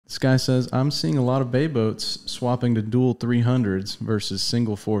This guy says, I'm seeing a lot of bay boats swapping to dual 300s versus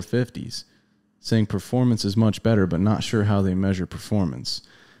single 450s, saying performance is much better, but not sure how they measure performance.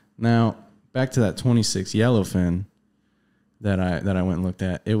 Now, back to that 26 yellowfin that I went and looked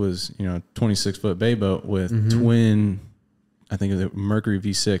at. It was, 26-foot bay boat with twin, I think it was Mercury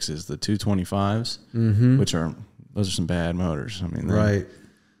V6s, the 225s, which those are some bad motors. I mean, right.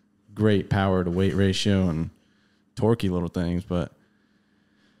 Great power to weight ratio and torquey little things, but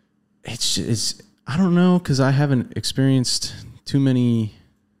it's I don't know, because I haven't experienced too many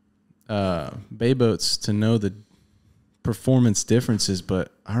bay boats to know the performance differences,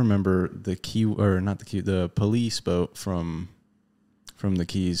 but I remember the police boat from the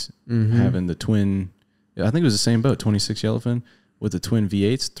Keys having the twin, I think it was the same boat, 26 yellowfin with the twin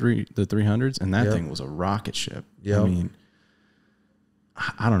V8s, the 300s, and that thing was a rocket ship. I mean,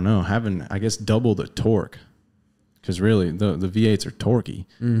 I don't know, having, I guess, double the torque. Because really, the V8s are torquey.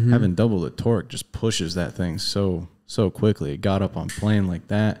 Having double the torque just pushes that thing so quickly. It got up on plane like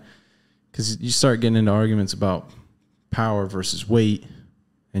that. Because you start getting into arguments about power versus weight.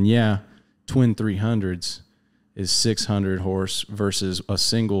 And yeah, twin 300s is 600 horse versus a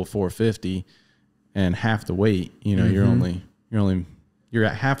single 450 and half the weight. You're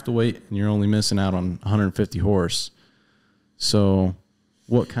at half the weight and you're only missing out on 150 horse. So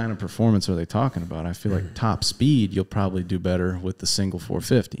what kind of performance are they talking about? I feel like top speed, you'll probably do better with the single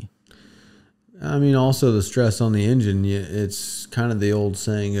 450. I mean, also the stress on the engine, it's kind of the old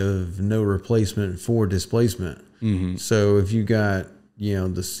saying of no replacement for displacement. So if you got,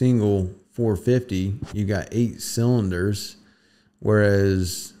 the single 450, you got 8 cylinders,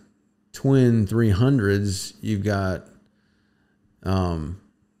 whereas twin 300s, you've got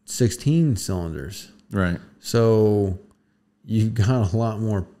 16 cylinders. Right. So you've got a lot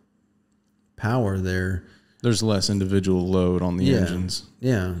more power there. There's less individual load on the engines.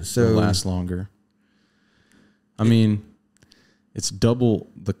 Yeah. So it'll last longer. I mean, it's double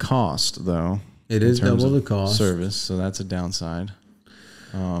the cost, though. It is double the cost. Service, so that's a downside.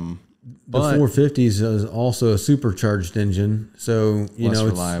 The 450s is also a supercharged engine, so less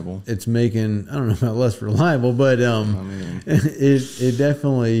reliable. It's making, I don't know about less reliable, but it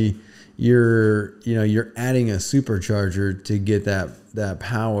definitely, you're adding a supercharger to get that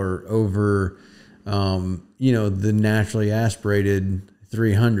power over the naturally aspirated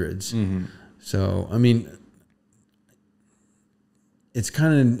 300s. So I mean, it's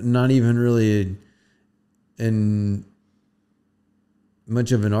kind of not even really in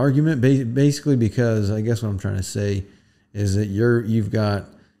much of an argument, basically, because I guess what I'm trying to say is that you've got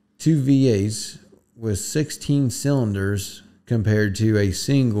 2 V8s with 16 cylinders compared to a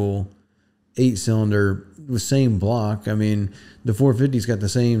single 8-cylinder with same block. I mean, the 450's got the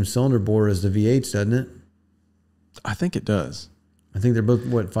same cylinder bore as the V8s, doesn't it? I think it does. I think they're both,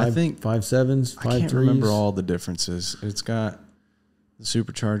 what, 5.7s, 5.3s? I can't remember all the differences. It's got the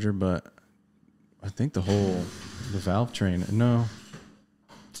supercharger, but I think the valve train. No,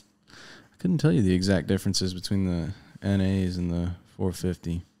 I couldn't tell you the exact differences between the NAs and the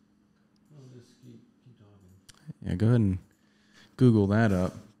 450. I'll just keep talking. Yeah, go ahead and Google that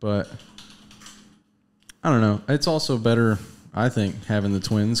up. But I don't know. It's also better, I think, having the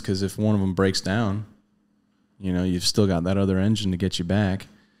twins, because if one of them breaks down, you've still got that other engine to get you back.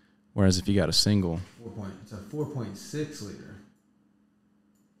 Whereas if you got a single, it's a 4.6 liter.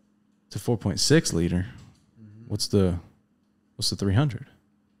 It's a 4.6 liter. What's the 300?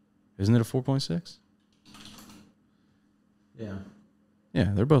 Isn't it a 4.6? Yeah.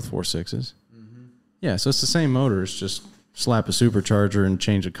 Yeah, they're both 4.6s. Yeah, so it's the same motor. It's just slap a supercharger and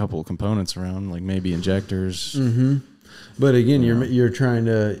change a couple of components around, like maybe injectors. But again, you're trying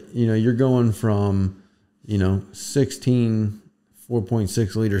to, you're going from, 16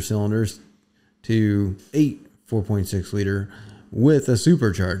 4.6 liter cylinders to 8 4.6 liter with a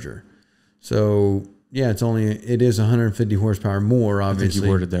supercharger. So yeah, it is 150 horsepower more, obviously. I think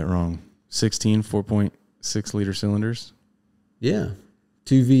you worded that wrong. 16 4.6 liter cylinders? Yeah.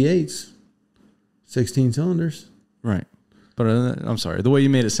 2 V8s, 16 cylinders. Right. But I'm sorry, the way you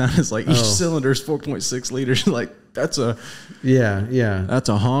made it sound is like each cylinder is 4.6 liters. Like that's a that's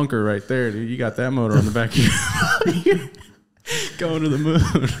a honker right there, dude. You got that motor on the back of your going to the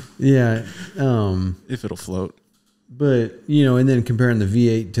moon. Yeah. If it'll float. But and then comparing the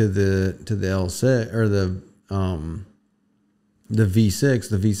V8 to the L6 or the V6,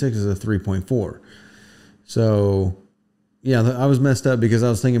 the V6 is a 3.4. So yeah, I was messed up because I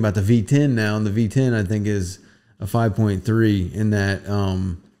was thinking about the V10 now, and the V10 I think is a 5.3 in that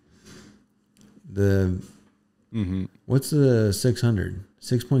what's the 600?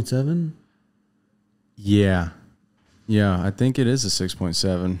 6.7? Yeah. Yeah, I think it is a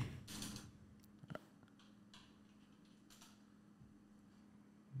 6.7.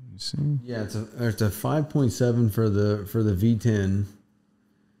 See? Yeah, it's a 5.7 for the V10.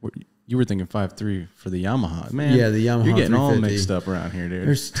 You were thinking 5.3 for the Yamaha, man. Yeah, the Yamaha. You're getting 350. all mixed up around here, dude.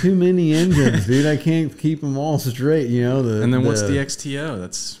 There's too many engines, dude. I can't keep them all straight. You know and then what's the XTO?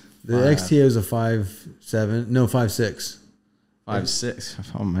 That's the XTO is a 5.7. No, 5.6.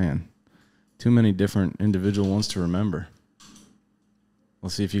 5.6. Oh man, too many different individual ones to remember.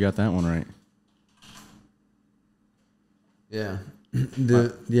 Let's see if you got that one right. Yeah.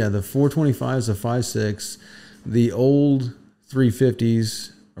 The 425 is a 5.6. The old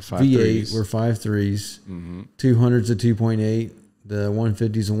 350s V8 were 5.3s. 200s a 2.8. The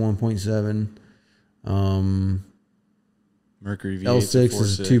 150s a 1.7. Mercury V8 L6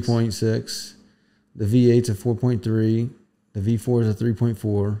 is a 2.6. The V8's a 4.3. The V4 is a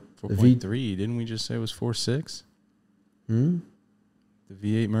 3.4. 4.3. Didn't we just say it was 4.6? The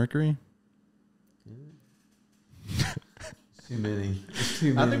V8 Mercury? Too many.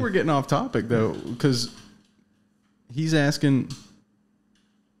 I think we're getting off topic though, because he's saying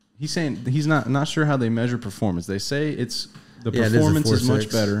he's not sure how they measure performance. They say the performance is much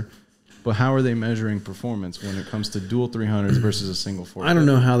better, but how are they measuring performance when it comes to dual 300s versus a single 450? I don't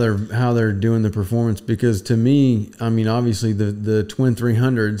know how they're doing the performance, because to me, I mean, obviously the twin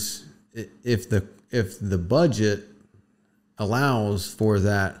 300s, if the budget allows for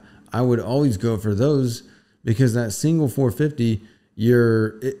that, I would always go for those. Because that single 450,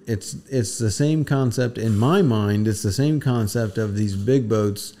 it's the same concept in my mind. It's the same concept of these big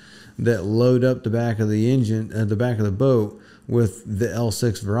boats that load up the back of the engine, the back of the boat with the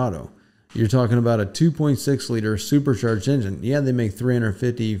L6 Verado. You're talking about a 2.6 liter supercharged engine. Yeah, they make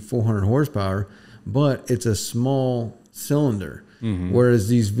 350, 400 horsepower, but it's a small cylinder. Whereas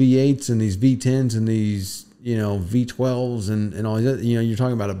these V8s and these V10s and these, V12s and all that, you're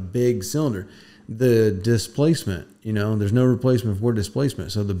talking about a big cylinder. The displacement, there's no replacement for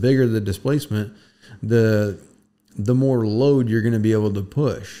displacement. So the bigger the displacement, the more load you're going to be able to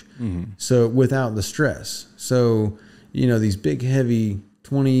push. So without the stress. So, these big, heavy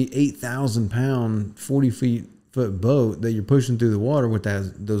 28,000 pound, 40-foot boat that you're pushing through the water with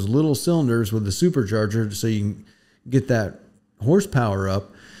those little cylinders with the supercharger, so you can get that horsepower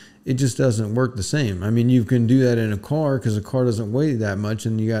up. It just doesn't work the same. I mean, you can do that in a car because a car doesn't weigh that much.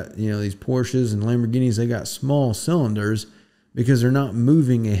 And you got, these Porsches and Lamborghinis, they got small cylinders because they're not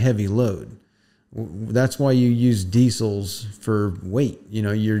moving a heavy load. That's why you use diesels for weight.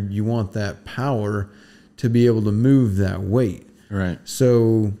 You want that power to be able to move that weight. Right.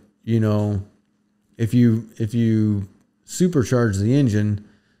 So, if you supercharge the engine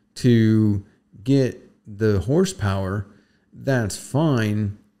to get the horsepower, that's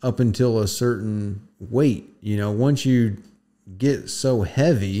fine. Up until a certain weight, once you get so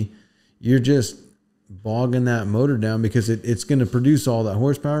heavy, you're just bogging that motor down, because it's going to produce all that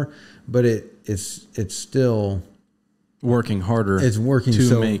horsepower, but it's still working harder. It's working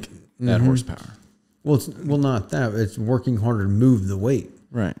to make that horsepower. Well, not that. It's working harder to move the weight.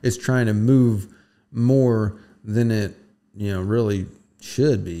 Right. It's trying to move more than it, really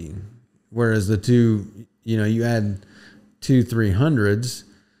should be. Whereas the two, you add 2 300s.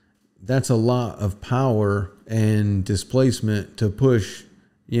 That's a lot of power and displacement to push,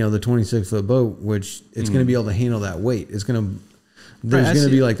 the 26-foot boat, which it's going to be able to handle that weight. There's going to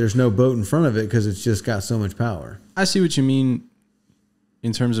be there's no boat in front of it because it's just got so much power. I see what you mean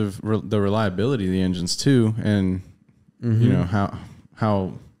in terms of the reliability of the engines too, and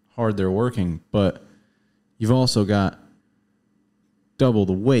how hard they're working. But you've also got double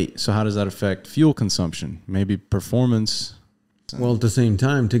the weight. So how does that affect fuel consumption? Maybe performance. Well, at the same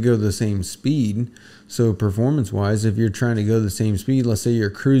time, to go the same speed, so performance-wise, if you're trying to go the same speed, let's say you're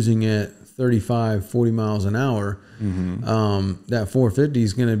cruising at 35, 40 miles an hour, that 450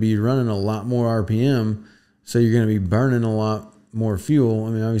 is going to be running a lot more RPM, so you're going to be burning a lot more fuel.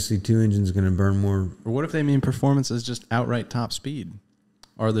 I mean, obviously, two engines are going to burn more. Or what if they mean performance is just outright top speed?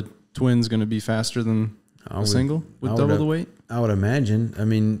 Are the twins going to be faster than a single with double the weight? I would imagine. I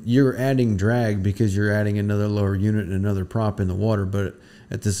mean, you're adding drag because you're adding another lower unit and another prop in the water, but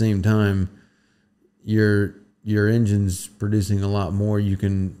at the same time, your engine's producing a lot more. You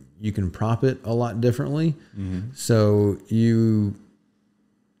can prop it a lot differently. So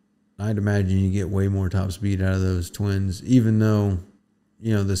I'd imagine you get way more top speed out of those twins, even though,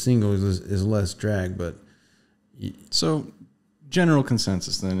 the single is less drag. But so general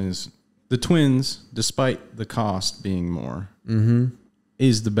consensus then is the twins, despite the cost being more,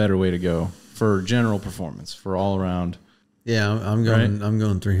 is the better way to go for general performance, for all around Yeah, I'm going. Right? I'm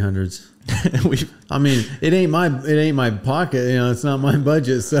going 300s. we I mean, it ain't my pocket. You know, it's not my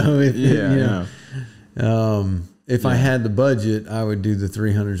budget. So if if I had the budget, I would do the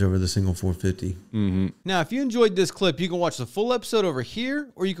 300s over the single 450. Now, if you enjoyed this clip, you can watch the full episode over here,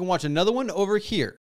 or you can watch another one over here.